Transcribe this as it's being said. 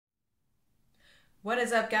What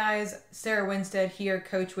is up, guys? Sarah Winstead here,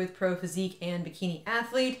 coach with Pro Physique and Bikini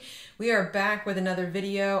Athlete. We are back with another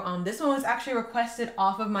video. This one was actually requested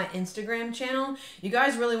off of my Instagram channel. You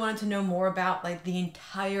guys really wanted to know more about the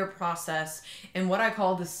entire process and what I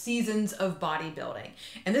call the seasons of bodybuilding.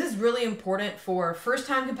 And this is really important for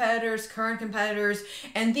first-time competitors, current competitors,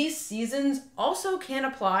 and these seasons also can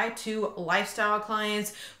apply to lifestyle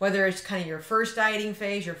clients, whether it's kind of your first dieting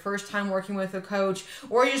phase, your first time working with a coach,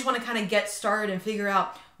 or you just want to kind of get started and figure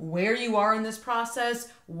out where you are in this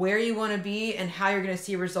process, where you want to be, and how you're going to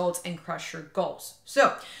see results and crush your goals.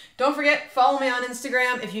 So don't forget, follow me on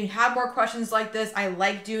Instagram. If you have more questions like this, I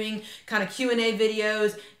like doing kind of Q&A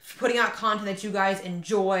videos, putting out content that you guys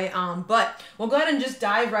enjoy. But we'll go ahead and just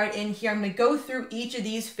dive right in here. I'm going to go through each of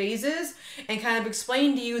these phases and kind of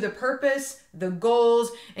explain to you the purpose, the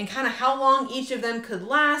goals, and kind of how long each of them could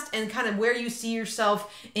last and kind of where you see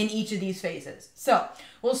yourself in each of these phases. So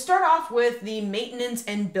we'll start off with the maintenance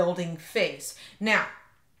and building phase. Now,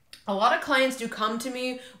 a lot of clients do come to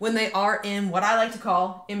me when they are in what I like to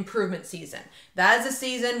call improvement season. That is a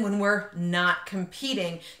season when we're not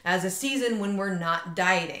competing, as a season when we're not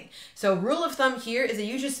dieting. So rule of thumb here is that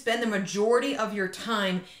you should spend the majority of your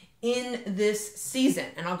time in this season.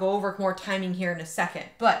 And I'll go over more timing here in a second,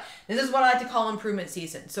 but this is what I like to call improvement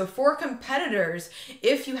season. So for competitors,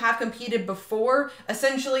 if you have competed before,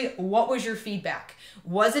 essentially, what was your feedback?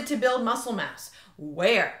 Was it to build muscle mass?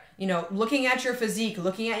 Where? You know, looking at your physique,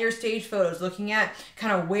 looking at your stage photos, looking at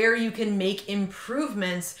kind of where you can make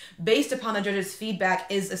improvements based upon the judges'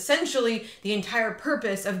 feedback is essentially the entire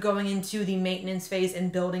purpose of going into the maintenance phase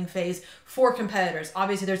and building phase for competitors.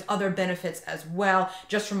 Obviously, there's other benefits as well,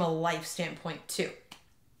 just from a life standpoint too.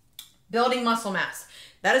 Building muscle mass.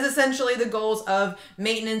 That is essentially the goals of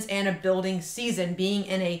maintenance and a building season, being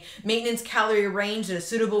in a maintenance calorie range that is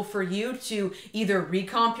suitable for you to either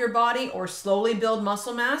recomp your body or slowly build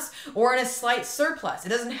muscle mass, or in a slight surplus. It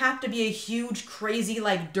doesn't have to be a huge, crazy,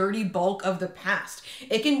 dirty bulk of the past.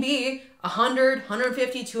 It can be 100,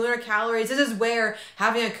 150, 200 calories. This is where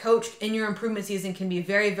having a coach in your improvement season can be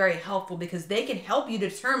very, very helpful, because they can help you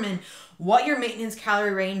determine what your maintenance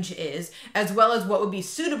calorie range is, as well as what would be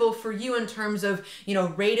suitable for you in terms of,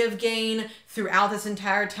 rate of gain throughout this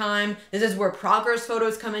entire time. This is where progress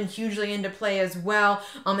photos come in hugely into play as well,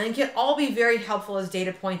 and can all be very helpful as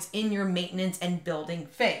data points in your maintenance and building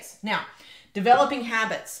phase. Now, developing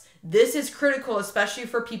habits. This is critical, especially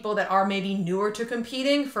for people that are maybe newer to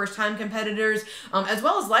competing, first-time competitors, as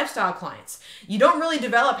well as lifestyle clients. You don't really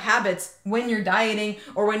develop habits when you're dieting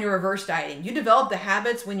or when you're reverse dieting. You develop the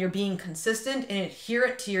habits when you're being consistent and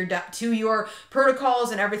adherent to your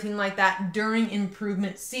protocols and everything like that during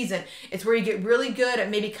improvement season. It's where you get really good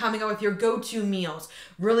at maybe coming up with your go-to meals,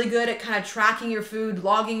 really good at kind of tracking your food,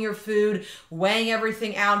 logging your food, weighing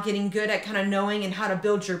everything out, getting good at kind of knowing and how to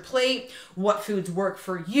build your plate, what foods work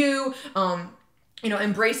for you.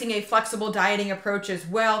 Embracing a flexible dieting approach as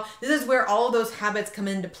well. This is where all of those habits come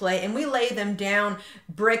into play, and we lay them down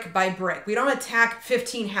brick by brick. We don't attack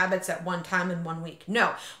 15 habits at one time in 1 week.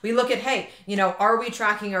 No, we look at, hey, are we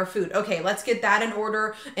tracking our food? Okay, let's get that in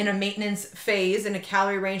order in a maintenance phase in a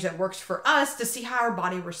calorie range that works for us to see how our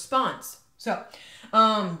body responds. So,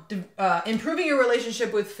 improving your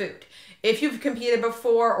relationship with food. If you've competed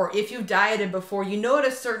before or if you've dieted before, you know at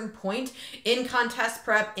a certain point in contest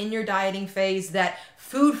prep, in your dieting phase, that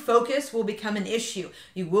food focus will become an issue.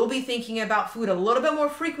 You will be thinking about food a little bit more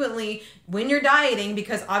frequently when you're dieting,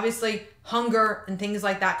 because obviously hunger and things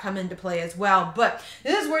like that come into play as well. But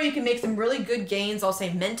this is where you can make some really good gains, I'll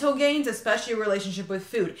say mental gains, especially your relationship with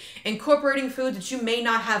food. Incorporating foods that you may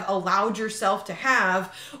not have allowed yourself to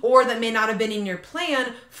have, or that may not have been in your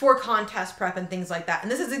plan for contest prep and things like that.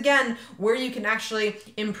 And this is, again, where you can actually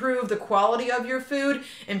improve the quality of your food,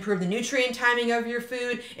 improve the nutrient timing of your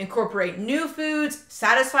food, incorporate new foods,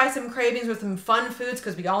 satisfy some cravings with some fun foods,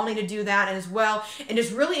 because we all need to do that as well, and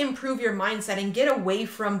just really improve your mindset and get away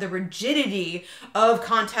from the rigidity of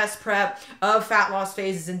contest prep, of fat loss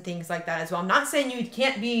phases and things like that as well. I'm not saying you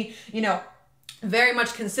can't be, very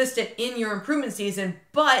much consistent in your improvement season,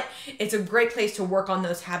 but it's a great place to work on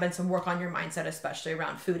those habits and work on your mindset, especially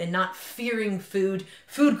around food, and not fearing food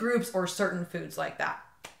groups or certain foods like that.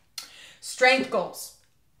 Strength goals.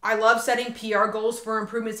 I love setting PR goals for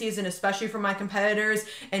improvement season, especially for my competitors,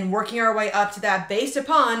 and working our way up to that based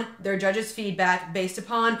upon their judges' feedback, based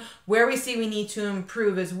upon where we see we need to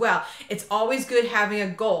improve as well. It's always good having a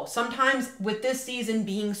goal. Sometimes with this season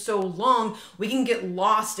being so long, we can get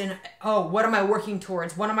lost in, oh, what am I working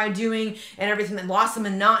towards? What am I doing? And everything, that lost the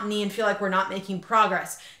monotony and feel like we're not making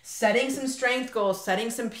progress. Setting some strength goals, setting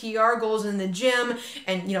some PR goals in the gym,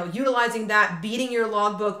 and utilizing that, beating your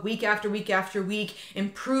logbook week after week after week,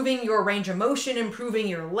 improving your range of motion, improving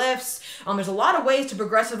your lifts. There's a lot of ways to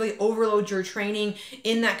progressively overload your training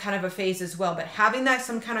in that kind of a phase as well. But having that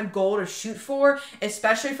some kind of goal to shoot for,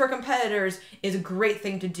 especially for competitors, is a great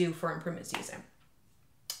thing to do for improvement season.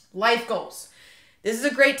 Life goals. This is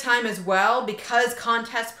a great time as well because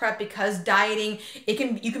contest prep, because dieting, you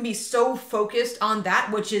can be so focused on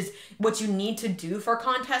that, which is what you need to do for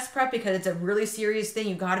contest prep because it's a really serious thing.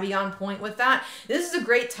 You got to be on point with that. This is a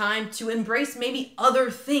great time to embrace maybe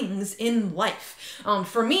other things in life.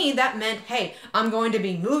 For me, that meant, hey, I'm going to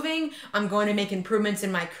be moving. I'm going to make improvements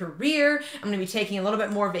in my career. I'm going to be taking a little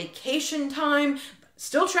bit more vacation time.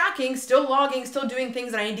 Still tracking, still logging, still doing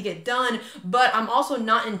things that I need to get done, but I'm also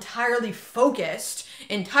not entirely focused,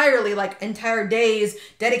 like entire days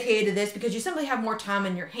dedicated to this because you simply have more time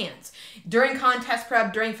in your hands. During contest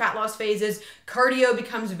prep, during fat loss phases, cardio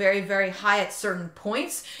becomes very, very high at certain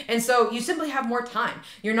points, and so you simply have more time.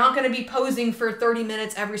 You're not going to be posing for 30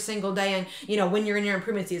 minutes every single day and, when you're in your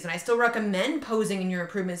improvement season. I still recommend posing in your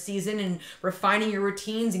improvement season and refining your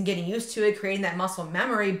routines and getting used to it, creating that muscle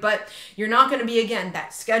memory, but you're not going to be, again,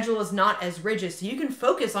 that schedule is not as rigid, so you can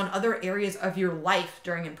focus on other areas of your life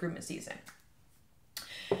during improvement season.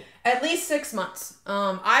 At least 6 months.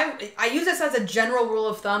 I use this as a general rule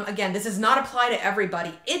of thumb. Again, this does not apply to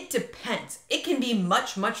everybody. It depends. It can be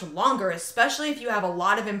much, much longer, especially if you have a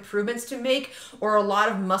lot of improvements to make or a lot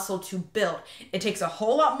of muscle to build. It takes a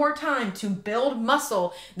whole lot more time to build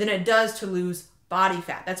muscle than it does to lose body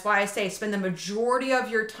fat. That's why I say spend the majority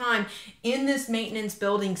of your time in this maintenance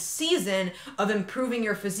building season of improving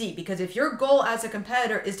your physique, because if your goal as a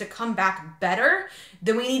competitor is to come back better,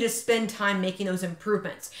 then we need to spend time making those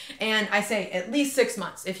improvements. And I say at least 6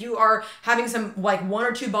 months. If you are having some like 1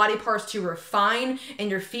 or 2 body parts to refine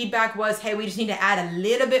and your feedback was, hey, we just need to add a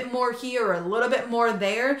little bit more here or a little bit more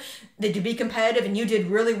there, that to be competitive and you did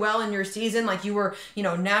really well in your season, like you were,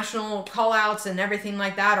 national call outs and everything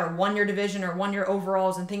like that, or won your division or won your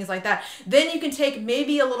overalls and things like that, then you can take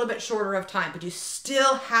maybe a little bit shorter of time, but you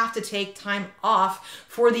still have to take time off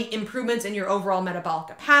for the improvements in your overall metabolic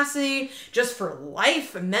capacity, just for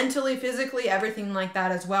life, mentally, physically, everything like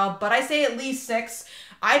that as well. But I say at least 6.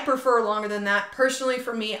 I prefer longer than that. Personally,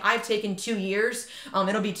 for me, I've taken 2 years.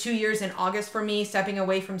 It'll be 2 years in August for me stepping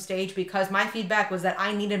away from stage because my feedback was that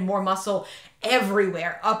I needed more muscle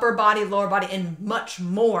everywhere, upper body, lower body, and much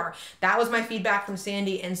more. That was my feedback from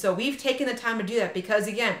Sandy. And so we've taken the time to do that because,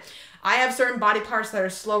 again, I have certain body parts that are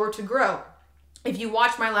slower to grow. If you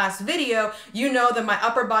watch my last video, you know that my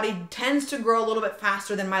upper body tends to grow a little bit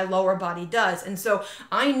faster than my lower body does. And so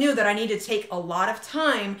I knew that I needed to take a lot of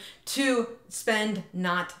time to spend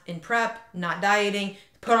not in prep, not dieting,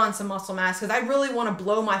 put on some muscle mass, because I really want to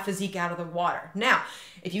blow my physique out of the water. Now,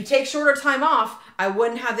 if you take shorter time off, I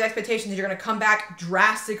wouldn't have the expectation that you're going to come back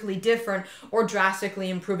drastically different or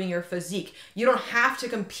drastically improving your physique. You don't have to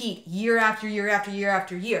compete year after year after year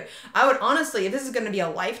after year. I would honestly, if this is going to be a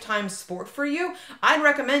lifetime sport for you, I'd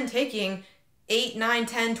recommend taking 8, 9,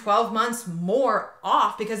 10, 12 months more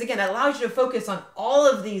off, because again, it allows you to focus on all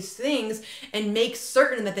of these things and make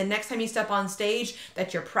certain that the next time you step on stage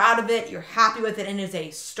that you're proud of it, you're happy with it, and is a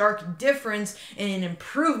stark difference and an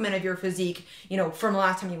improvement of your physique, from the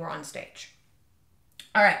last time you were on stage.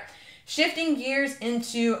 All right. Shifting gears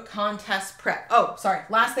into contest prep. Oh, sorry.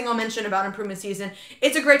 Last thing I'll mention about improvement season,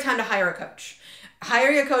 it's a great time to hire a coach.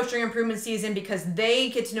 Hiring a coach during improvement season because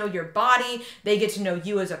they get to know your body, they get to know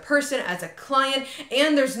you as a person, as a client,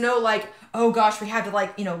 and there's no like, oh gosh, we have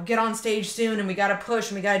to get on stage soon and we got to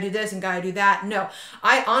push and we got to do this and got to do that. No,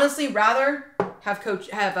 I honestly rather have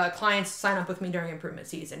clients sign up with me during improvement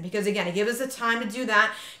season because again, it gives us the time to do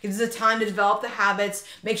that, gives us the time to develop the habits,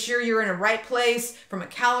 make sure you're in a right place from a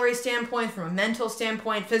calorie standpoint, from a mental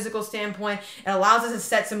standpoint, physical standpoint. It allows us to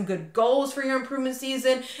set some good goals for your improvement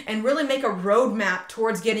season and really make a roadmap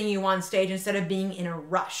towards getting you on stage instead of being in a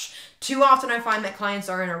rush. Too often I find that clients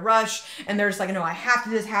are in a rush and they're just like, no, I have to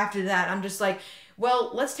do this, have to do that. I'm just like,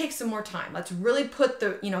 well, let's take some more time. Let's really put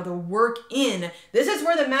the work in. This is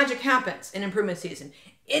where the magic happens in improvement season.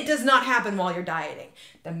 It does not happen while you're dieting.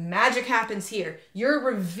 The magic happens here. You're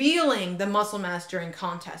revealing the muscle mass during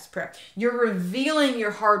contest prep. You're revealing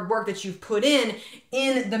your hard work that you've put in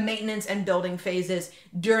the maintenance and building phases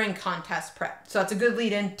during contest prep. So that's a good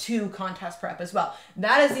lead in to contest prep as well.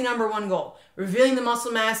 That is the number one goal. Revealing the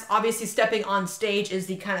muscle mass, obviously stepping on stage is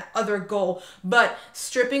the kind of other goal, but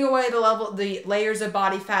stripping away the layers of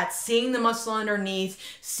body fat, seeing the muscle underneath,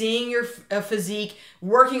 seeing your physique,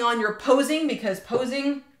 working on your posing, because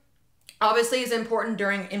posing obviously is important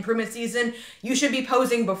during improvement season. You should be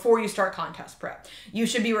posing before you start contest prep. You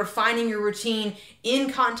should be refining your routine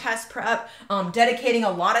in contest prep, dedicating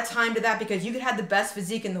a lot of time to that, because you could have the best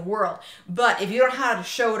physique in the world. But if you don't know how to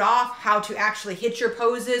show it off, how to actually hit your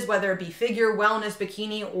poses, whether it be figure, wellness,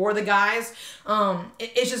 bikini, or the guys,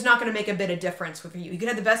 it's just not going to make a bit of difference with you. You can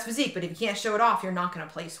have the best physique, but if you can't show it off, you're not going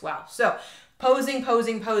to place well. So posing,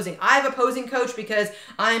 posing, posing. I have a posing coach because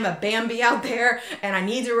I'm a Bambi out there and I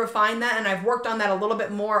need to refine that, and I've worked on that a little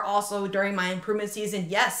bit more also during my improvement season.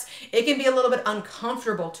 Yes, it can be a little bit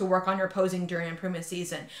uncomfortable to work on your posing during improvement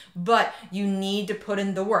season, but you need to put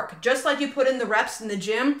in the work. Just like you put in the reps in the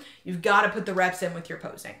gym, you've got to put the reps in with your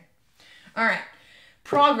posing. All right,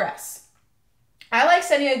 progress. I like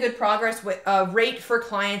setting a good progress rate for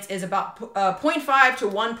clients is about 0.5 to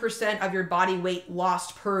 1% of your body weight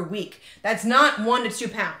lost per week. That's not 1 to 2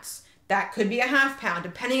 pounds. That could be a ½ pound,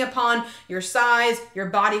 depending upon your size, your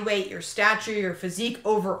body weight, your stature, your physique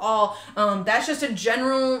overall. That's just a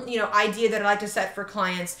general, idea that I like to set for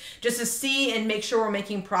clients, just to see and make sure we're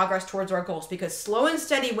making progress towards our goals, because slow and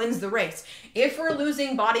steady wins the race. If we're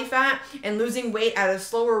losing body fat and losing weight at a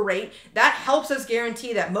slower rate, that helps us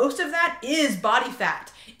guarantee that most of that is body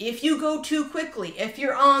fat. If you go too quickly, if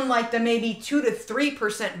you're on like the maybe 2 to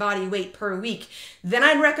 3% body weight per week, then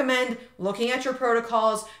I'd recommend looking at your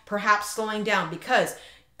protocols, perhaps slowing down, because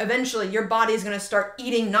eventually your body is going to start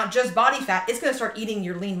eating not just body fat, it's going to start eating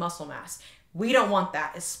your lean muscle mass. We don't want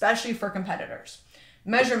that, especially for competitors.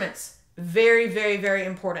 Measurements. Very, very, very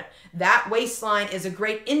important. That waistline is a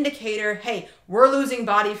great indicator. Hey, we're losing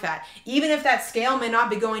body fat. Even if that scale may not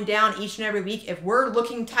be going down each and every week, if we're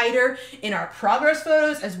looking tighter in our progress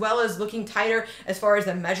photos, as well as looking tighter as far as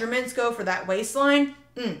the measurements go for that waistline,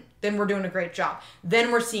 then we're doing a great job.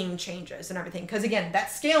 Then we're seeing changes and everything. Because again,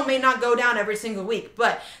 that scale may not go down every single week,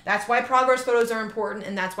 but that's why progress photos are important,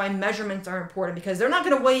 and that's why measurements are important, because they're not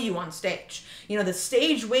going to weigh you on stage. The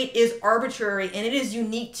stage weight is arbitrary, and it is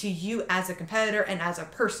unique to you as a competitor and as a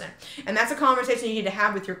person. And that's a conversation you need to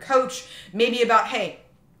have with your coach, maybe about, hey,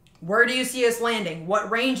 where do you see us landing?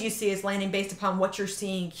 What range do you see us landing based upon what you're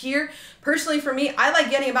seeing here? Personally, for me, I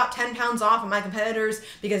like getting about 10 pounds off of my competitors,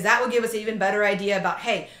 because that will give us an even better idea about,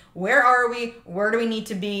 hey, where are we? Where do we need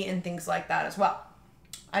to be? And things like that as well.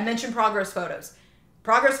 I mentioned progress photos.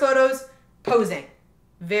 Progress photos, posing.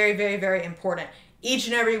 Very, very, very important. Each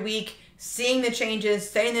and every week, seeing the changes,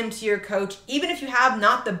 sending them to your coach. Even if you have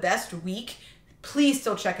not the best week, please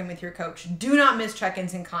still check in with your coach. Do not miss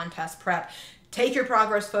check-ins in contest prep. Take your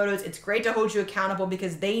progress photos. It's great to hold you accountable,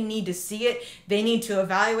 because they need to see it. They need to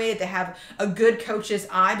evaluate it. They have a good coach's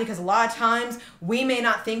eye, because a lot of times we may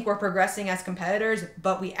not think we're progressing as competitors,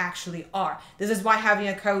 but we actually are. This is why having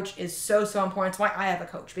a coach is so, so important. It's why I have a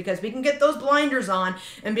coach, because we can get those blinders on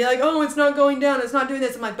and be like, oh, it's not going down. It's not doing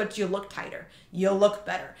this. I'm like, but you look tighter. You'll look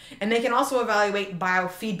better. And they can also evaluate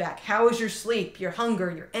biofeedback. How is your sleep, your hunger,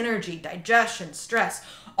 your energy, digestion, stress?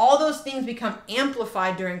 All those things become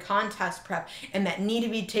amplified during contest prep, and that need to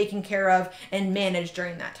be taken care of and managed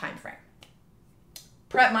during that time frame.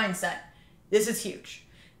 Prep mindset. This is huge.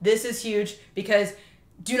 This is huge, because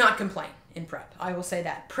do not complain in prep. I will say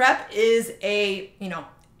that. Prep is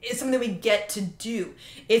it's something that we get to do.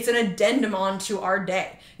 It's an addendum onto our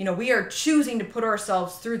day. We are choosing to put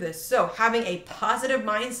ourselves through this. So having a positive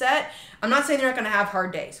mindset, I'm not saying they're not going to have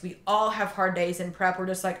hard days. We all have hard days in prep. We're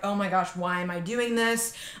just like, oh my gosh, why am I doing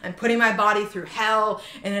this? I'm putting my body through hell,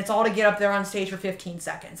 and it's all to get up there on stage for 15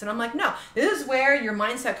 seconds. And I'm like, no, this is where your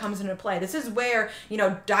mindset comes into play. This is where,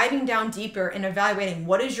 diving down deeper and evaluating,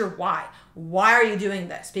 what is your why? Why are you doing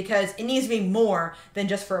this? Because it needs to be more than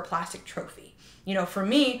just for a plastic trophy. For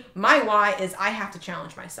me, my why is I have to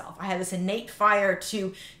challenge myself. I have this innate fire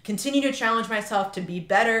to continue to challenge myself, to be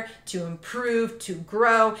better, to improve, to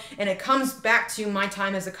grow. And it comes back to my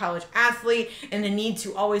time as a college athlete and the need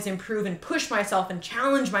to always improve and push myself and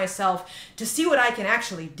challenge myself to see what I can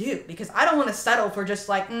actually do. Because I don't want to settle for just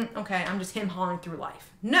like, okay, I'm just him-hawing through life.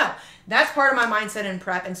 No, that's part of my mindset in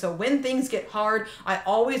prep. And so when things get hard, I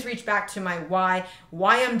always reach back to my why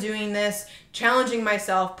I'm doing this, challenging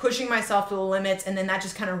myself, pushing myself to the limits. And then that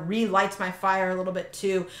just kind of relights my fire a little bit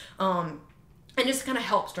too. And and just kind of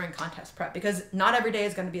helps during contest prep because not every day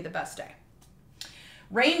is going to be the best day.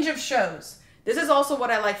 Range of shows. This is also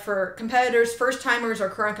what I like for competitors, first timers or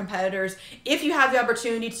current competitors. If you have the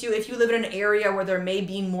opportunity to, if you live in an area where there may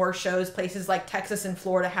be more shows, places like Texas and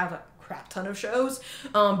Florida have a crap ton of shows.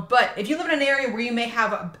 But if you live in an area where you may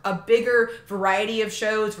have a bigger variety of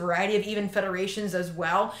shows, variety of even federations as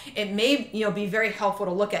well, it may, be very helpful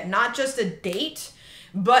to look at not just a date,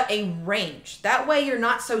 but a range. That way you're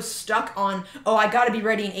not so stuck on, oh, I gotta be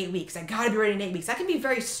ready in 8 weeks. I gotta be ready in 8 weeks. That can be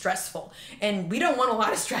very stressful. And we don't want a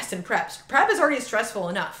lot of stress in preps. Prep is already stressful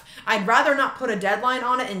enough. I'd rather not put a deadline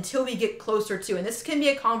on it until we get closer to. And this can be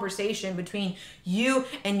a conversation between you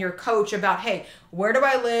and your coach about, hey, where do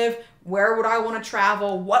I live? Where would I want to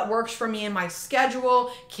travel? What works for me in my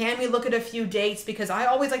schedule? Can we look at a few dates? Because I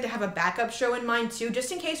always like to have a backup show in mind too,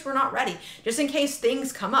 just in case we're not ready, just in case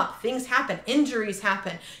things come up, things happen, injuries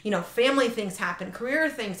happen, family things happen, career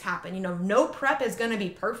things happen. No prep is going to be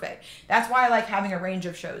perfect. That's why I like having a range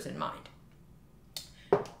of shows in mind.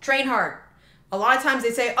 Train hard. A lot of times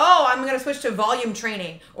they say, oh, I'm going to switch to volume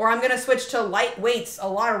training, or I'm going to switch to light weights, a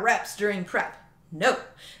lot of reps during prep. No,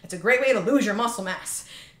 it's a great way to lose your muscle mass.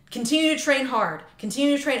 Continue to train hard.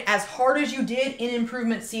 Continue to train as hard as you did in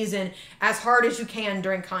improvement season, as hard as you can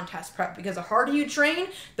during contest prep, because the harder you train,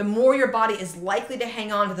 the more your body is likely to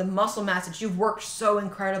hang on to the muscle mass that you've worked so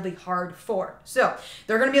incredibly hard for. So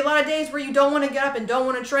there are going to be a lot of days where you don't want to get up and don't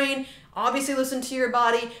want to train. Obviously, listen to your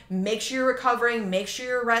body, make sure you're recovering, make sure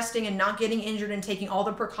you're resting and not getting injured and taking all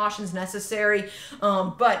the precautions necessary,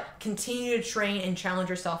 but continue to train and challenge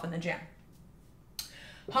yourself in the gym.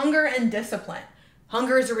 Hunger and discipline.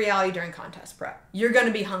 Hunger is a reality during contest prep. You're going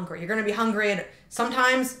to be hungry. You're going to be hungry, and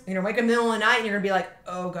sometimes you're going to wake up in the middle of the night and you're going to be like,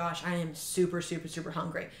 oh gosh, I am super, super, super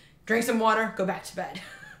hungry. Drink some water, go back to bed.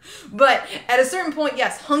 But at a certain point,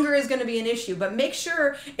 yes, hunger is going to be an issue, but make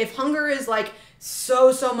sure if hunger is like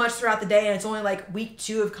so much throughout the day and it's only like week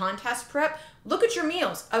 2 of contest prep, look at your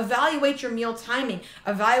meals, evaluate your meal timing,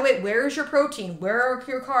 evaluate where is your protein, where are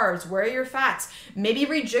your carbs, where are your fats, maybe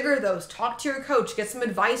rejigger those, talk to your coach, get some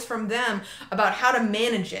advice from them about how to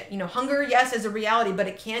manage it. Hunger, yes, is a reality, but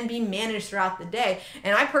it can be managed throughout the day.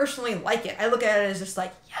 And I personally like it. I look at it as just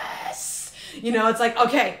like, yes. It's like,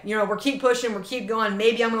 okay, we're keep pushing, we're keep going.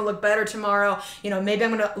 Maybe I'm going to look better tomorrow. Maybe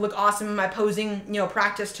I'm going to look awesome in my posing,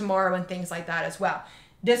 practice tomorrow and things like that as well.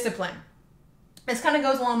 Discipline. This kind of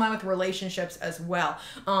goes along with relationships as well,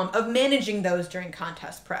 of managing those during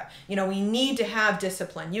contest prep. We need to have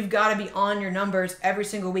discipline. You've got to be on your numbers every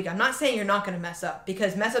single week. I'm not saying you're not going to mess up,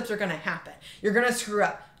 because mess ups are going to happen. You're going to screw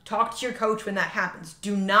up. Talk to your coach when that happens.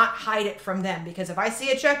 Do not hide it from them, because if I see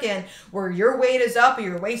a check-in where your weight is up or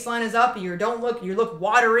your waistline is up or you look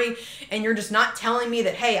watery and you're just not telling me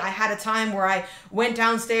that, hey, I had a time where I went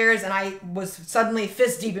downstairs and I was suddenly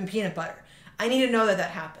fist deep in peanut butter. I need to know that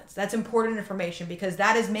that happens. That's important information, because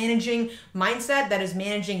that is managing mindset, that is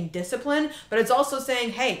managing discipline, but it's also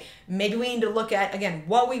saying, hey, maybe we need to look at, again,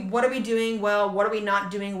 what are we doing well? What are we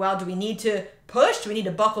not doing well? Do we need to push? Do we need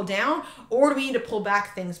to buckle down? Or do we need to pull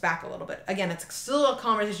things back a little bit? Again, it's still a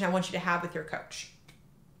conversation I want you to have with your coach.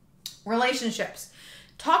 Relationships.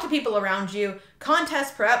 Talk to people around you.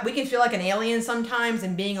 Contest prep, we can feel like an alien sometimes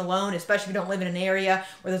and being alone, especially if you don't live in an area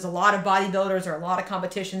where there's a lot of bodybuilders or a lot of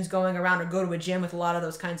competitions going around, or go to a gym with a lot of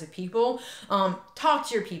those kinds of people. Talk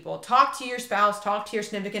to your people. Talk to your spouse. Talk to your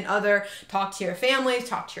significant other. Talk to your families.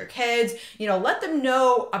 Talk to your kids. Let them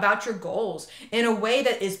know about your goals in a way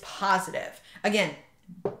that is positive. Again,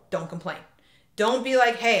 don't complain. Don't be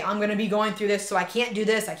like, hey, I'm going to be going through this, so I can't do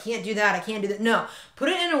this, I can't do that, I can't do that. No, put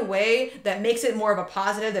it in a way that makes it more of a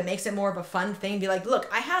positive, that makes it more of a fun thing. Be like, look,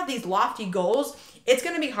 I have these lofty goals. It's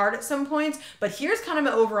going to be hard at some points, but here's kind of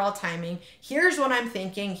my overall timing. Here's what I'm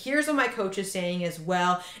thinking. Here's what my coach is saying as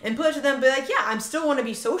well. And put it to them, be like, yeah, I still want to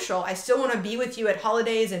be social. I still want to be with you at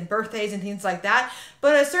holidays and birthdays and things like that.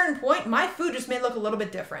 But at a certain point, my food just may look a little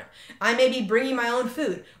bit different. I may be bringing my own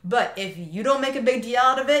food, but if you don't make a big deal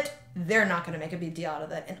out of it, they're not going to make a big deal out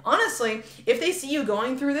of it. And honestly, if they see you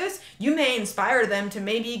going through this, you may inspire them to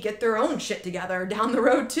maybe get their own shit together down the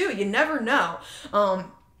road too. You never know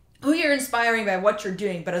who you're inspiring by what you're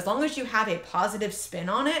doing. But as long as you have a positive spin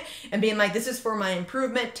on it and being like, this is for my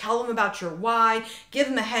improvement, tell them about your why, give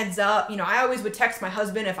them a heads up. I always would text my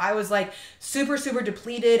husband if I was like super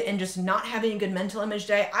depleted and just not having a good mental image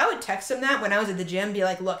day. I would text him that when I was at the gym, be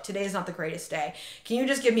like, look, today is not the greatest day. Can you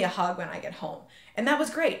just give me a hug when I get home? And that was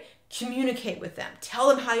great. Communicate with them. Tell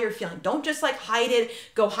them how you're feeling. Don't just like hide it,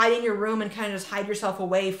 go hide in your room and kind of just hide yourself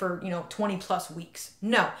away for, 20 plus weeks.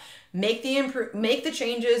 No, make the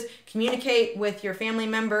changes, communicate with your family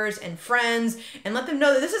members and friends, and let them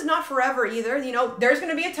know that this is not forever either. There's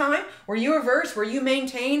going to be a time where you reverse, where you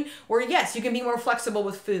maintain, where yes, you can be more flexible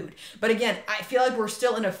with food. But again, I feel like we're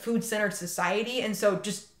still in a food-centered society, and so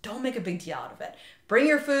just don't make a big deal out of it. Bring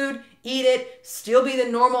your food, eat it, still be the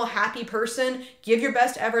normal, happy person, give your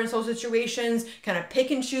best ever in social situations, kind of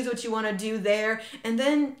pick and choose what you want to do there, and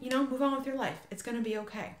then, move on with your life. It's going to be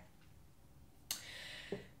okay.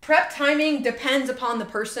 Prep timing depends upon the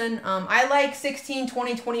person. I like 16,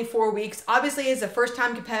 20, 24 weeks. Obviously, as a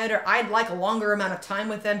first-time competitor, I'd like a longer amount of time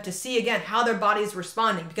with them to see, again, how their body is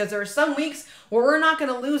responding, because there are some weeks where we're not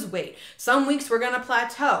going to lose weight. Some weeks we're going to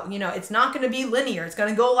plateau. It's not going to be linear. It's going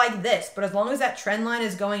to go like this. But as long as that trend line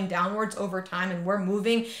is going downwards over time and we're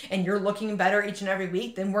moving and you're looking better each and every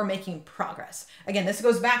week, then we're making progress. Again, this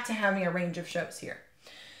goes back to having a range of shows here.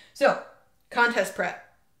 So, contest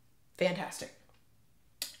prep, fantastic.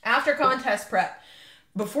 After contest prep,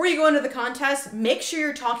 before you go into the contest, make sure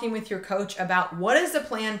you're talking with your coach about what is the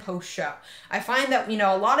plan post-show. I find that,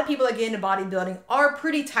 a lot of people that get into bodybuilding are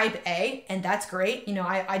pretty type A, and that's great.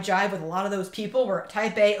 I jive with a lot of those people. We're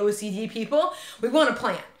type A, OCD people. We want a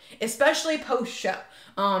plan, especially post-show.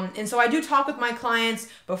 And so I do talk with my clients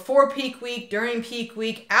before peak week, during peak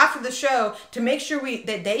week, after the show, to make sure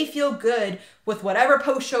that they feel good with whatever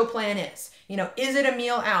post-show plan is. Is it a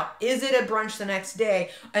meal out? Is it a brunch the next day?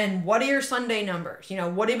 And what are your Sunday numbers?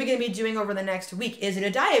 What are we going to be doing over the next week? Is it a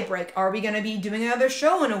diet break? Are we going to be doing another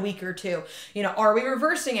show in a week or two? Are we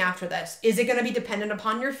reversing after this? Is it going to be dependent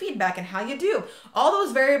upon your feedback and how you do? All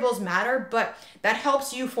those variables matter, but that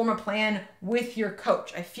helps you form a plan with your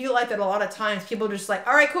coach. I feel like that a lot of times people are just like,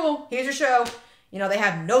 all right, cool, here's your show. They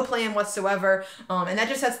have no plan whatsoever, and that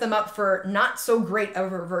just sets them up for not so great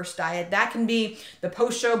of a reverse diet. That can be the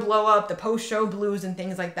post-show blow up, the post-show blues, and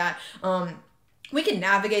things like that. We can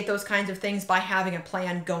navigate those kinds of things by having a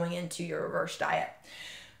plan going into your reverse diet.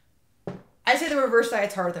 I say the reverse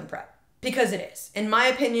diet's harder than prep. Because it is. In my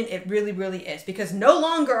opinion, it really, really is. Because no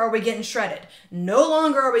longer are we getting shredded. No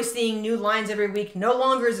longer are we seeing new lines every week. No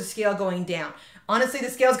longer is the scale going down. Honestly, the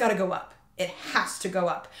scale's got to go up. It has to go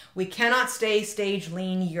up. We cannot stay stage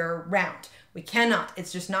lean year round. We cannot.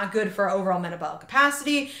 It's just not good for our overall metabolic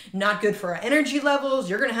capacity, not good for our energy levels.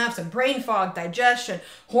 You're going to have some brain fog, digestion.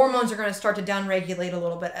 Hormones are going to start to downregulate a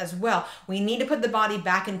little bit as well. We need to put the body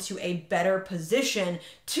back into a better position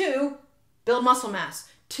to build muscle mass,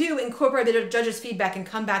 to incorporate the judge's feedback and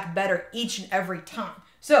come back better each and every time.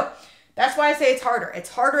 So that's why I say it's harder. It's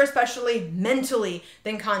harder, especially mentally,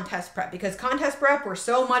 than contest prep, because contest prep, we're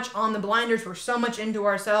so much on the blinders, we're so much into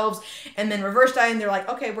ourselves, and then reverse diet, and they're like,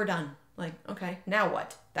 okay, we're done. Like, okay, now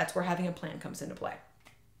what? That's where having a plan comes into play.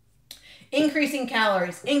 Increasing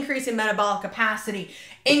calories, increasing metabolic capacity,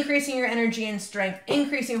 increasing your energy and strength,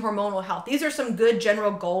 increasing hormonal health. These are some good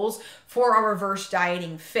general goals for our reverse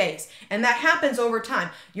dieting phase. And that happens over time.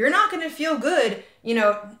 You're not going to feel good.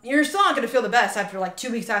 You're still not going to feel the best after like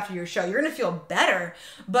 2 weeks after your show. You're going to feel better,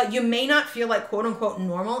 but you may not feel like quote unquote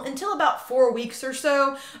normal until about 4 weeks or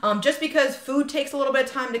so. Just because food takes a little bit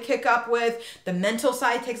of time to kick up with, the mental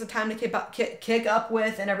side takes a time to kick up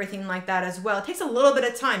with, and everything like that as well. It takes a little bit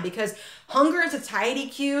of time because hunger and satiety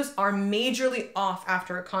cues are majorly off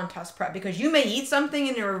after a contest prep, because you may eat something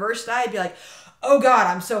in your reverse diet and be like, oh God,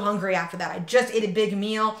 I'm so hungry after that. I just ate a big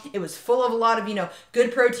meal. It was full of a lot of,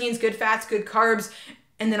 good proteins, good fats, good carbs,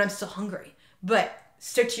 and then I'm still hungry. But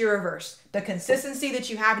stick to your reverse. The consistency that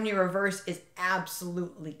you have in your reverse is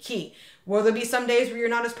absolutely key. Will there be some days where you're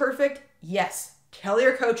not as perfect? Yes. Tell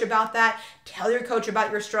your coach about that. Tell your coach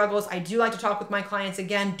about your struggles. I do like to talk with my clients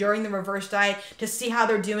again during the reverse diet to see how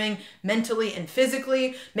they're doing mentally and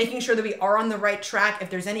physically, making sure that we are on the right track. If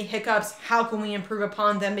there's any hiccups, how can we improve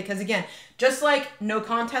upon them? Because again, just like no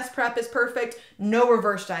contest prep is perfect, no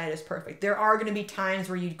reverse diet is perfect. There are going to be times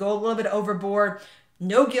where you go a little bit overboard.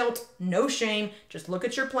 No guilt, no shame. Just look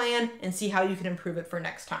at your plan and see how you can improve it for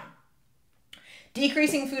next time.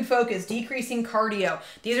 Decreasing food focus, decreasing cardio.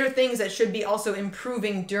 These are things that should be also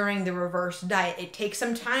improving during the reverse diet. It takes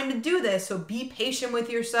some time to do this, so be patient with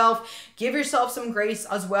yourself. Give yourself some grace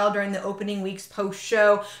as well during the opening weeks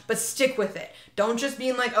post-show, but stick with it. Don't just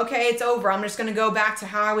be like, okay, it's over. I'm just going to go back to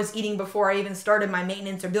how I was eating before I even started my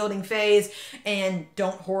maintenance or building phase, and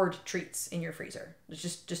don't hoard treats in your freezer.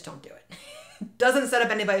 Just don't do it. Doesn't set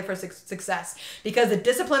up anybody for success, because the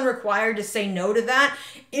discipline required to say no to that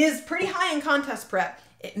is pretty high in contest prep.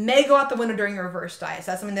 It may go out the window during a reverse diet.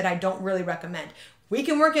 So that's something that I don't really recommend. We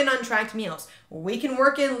can work in untracked meals. we can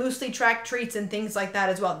work in loosely tracked treats and things like that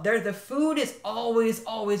as well. The food is always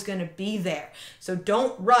going to be there. So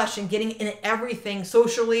don't rush in getting in everything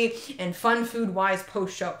socially and fun food wise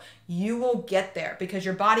post-show. You will get there because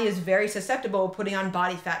your body is very susceptible to putting on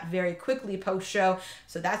body fat very quickly post-show.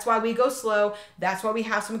 So that's why we go slow. That's why we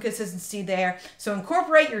have some consistency there. So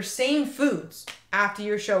incorporate your same foods after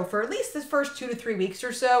your show for at least the first 2 to 3 weeks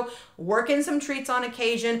or so. Work in some treats on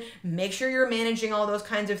occasion. Make sure you're managing all those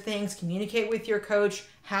kinds of things. Communicate with your coach.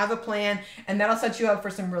 Have a plan. And that'll set you up for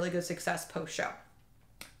some really good success post-show.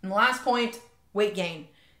 And the last point, weight gain.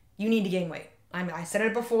 You need to gain weight. I said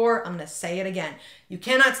it before, I'm going to say it again. You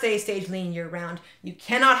cannot stay stage lean year round. You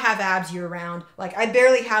cannot have abs year round. Like I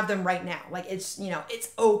barely have them right now. Like it's,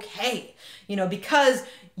 it's okay, because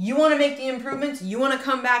you want to make the improvements. You want to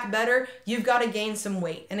come back better. You've got to gain some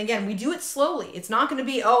weight. And again, we do it slowly. It's not going to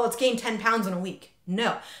be, oh, let's gain 10 pounds in a week.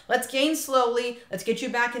 No, let's gain slowly. Let's get you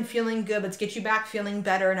back and feeling good. Let's get you back feeling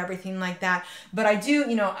better and everything like that. But I do,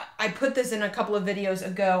 I put this in a couple of videos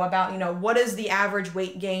ago about, what is the average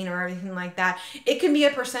weight gain or everything like that. It can be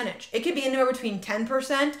a percentage. It could be anywhere between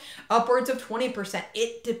 10%, upwards of 20%.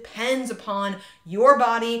 It depends upon your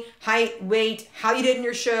body, height, weight, how you did in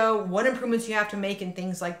your show, what improvements you have to make and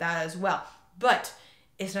things like that as well. But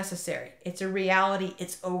it's necessary. It's a reality.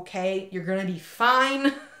 It's okay. You're going to be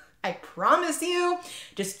fine. I promise you.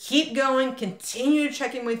 Just keep going, continue to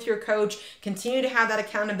check in with your coach, continue to have that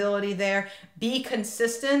accountability there, be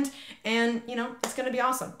consistent, and it's going to be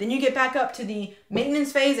awesome. Then you get back up to the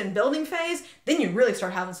maintenance phase and building phase, then you really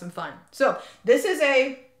start having some fun. So this is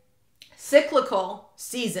a cyclical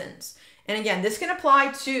seasons. And again, this can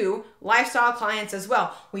apply to lifestyle clients as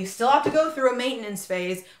well. We still have to go through a maintenance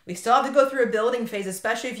phase. We still have to go through a building phase,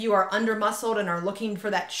 especially if you are under muscled and are looking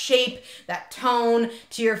for that shape, that tone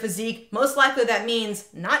to your physique. Most likely that means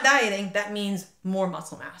not dieting, that means more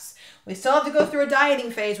muscle mass. We still have to go through a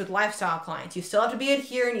dieting phase with lifestyle clients. You still have to be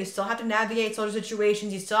adherent. You still have to navigate social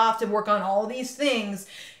situations. You still have to work on all these things.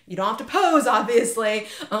 You don't have to pose, obviously,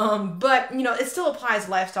 but it still applies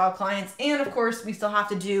to lifestyle clients. And of course, we still have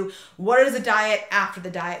to do what is a diet after the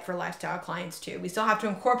diet for lifestyle clients too. We still have to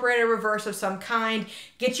incorporate a reverse of some kind,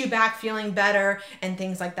 get you back feeling better and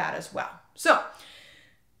things like that as well. So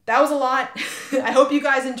that was a lot. I hope you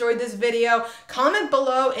guys enjoyed this video. Comment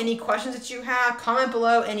below any questions that you have. Comment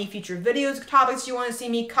below any future videos, topics you want to see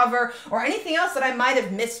me cover, or anything else that I might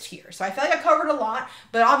have missed here. So I feel like I covered a lot,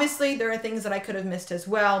 but obviously there are things that I could have missed as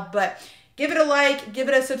well. But give it a like, give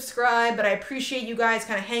it a subscribe, but I appreciate you guys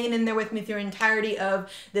kind of hanging in there with me through the entirety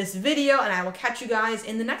of this video, and I will catch you guys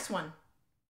in the next one.